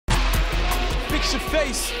Fix your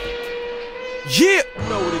face. Yeah,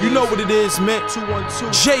 you know what it is, man. 212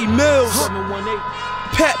 Jae Millz, 718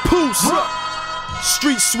 Papoose.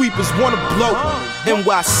 Street sweepers wanna blow.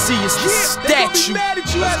 NYC is the statue.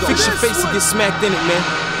 Fix your face and get smacked in it, man.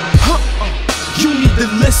 You need to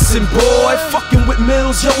listen, boy. Fucking with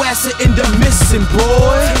Millz, your ass will end up missing,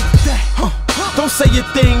 boy. Don't say a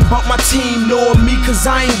thing about my team nor me, cause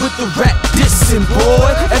I ain't with the rap dissing,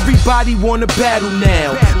 boy. Everybody wanna battle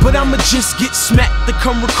now, but I'ma just get smacked to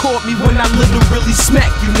come record me when I literally smack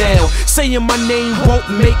you now. Saying my name won't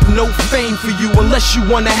make no fame for you unless you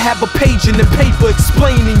wanna have a page in the paper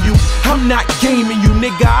explaining you. I'm not gaming you,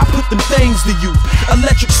 nigga, I put them things to you.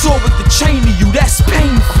 Electric sword with the chain to you, that's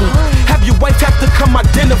painful. Have your wife have to come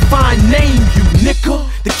identify and name you, nigga.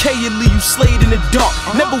 The K will leave you slayed in the dark.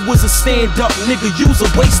 Never was a stand-up nigga, you's a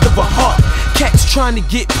waste of a heart. Cats trying to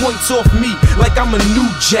get points off me like I'm a new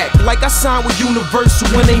jack. Like I signed with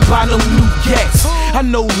Universal when ain't buy no new gas. I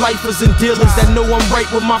know lifers and dealers that know I'm right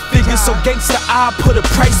with my figures. So gangster, I put a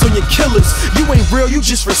price on your killers. You ain't real, you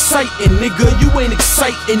just reciting, nigga. You ain't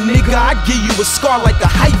exciting, nigga. I give you a scar like a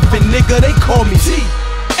hyphen, nigga. They call me T-H-A-S-T-A-T-U-E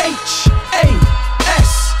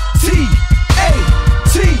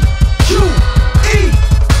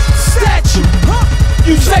statue.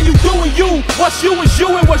 You say you doing you, what's you is you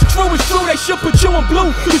and what's true is true. They should put you in blue,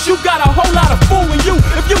 cause you got a whole lot of fool in you.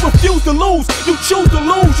 If you refuse to lose, you choose to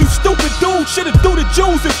lose. You stupid dude, should've do the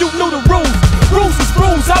Jews if you knew the rules. Rules is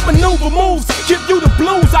rules, I maneuver moves, give you the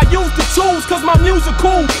blues. I use the tools, cause my music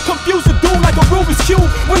cool. Confuse a dude like a Rubik's Cube.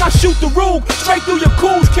 When I shoot the rule, straight through your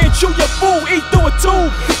cools. Can't chew your food, eat through a tube.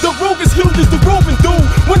 The Rug is huge as the Reuben dude.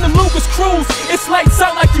 When the Lucas cruise, it's lights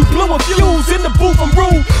out like you blew a fuse. In the booth I'm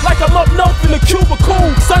rude, like I'm up north in the cubicle.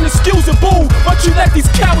 Son, excusable, what you let these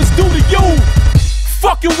cowards do to you?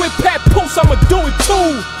 Fucking with Papoose, I'ma do it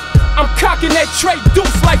too. I'm cocking that trait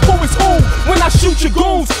deuce like who is who. When I shoot your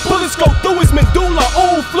goons, bullets go through his medulla.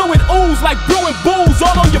 Ooh, fluid ooze like brewing booze.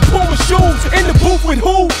 All on your Puma shoes. In the booth with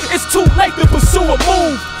who? It's too late to pursue a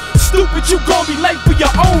move. Stupid, you gon' be late for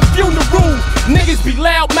your own funeral. Niggas be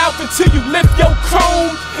loud mouth until you lift your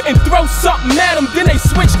chrome and throw something at them, then they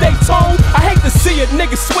switch they tone. I hate to see a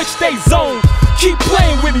nigga switch they zone. Keep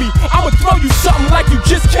playing with me, I'ma throw you something like you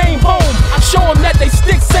just came home. I show them that they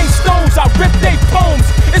sticks ain't stones, I rip they poems.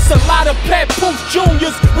 It's a lot of Papoose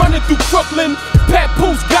juniors running through Brooklyn.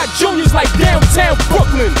 Papoose got juniors like downtown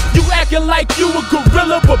Brooklyn. You acting like you a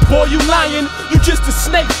gorilla, but boy you lying. You just a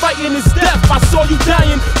snake fighting his death, I saw you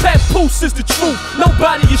dying. Papoose is the truth,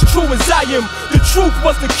 nobody is true as I am. The truth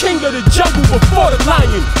was the king of the jungle before the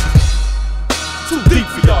lion. Too deep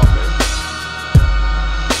for y'all, man.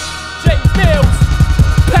 Jae Millz,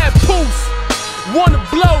 Papoose, wanna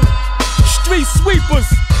blow, street sweepers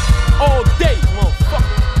all day,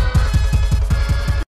 motherfucker.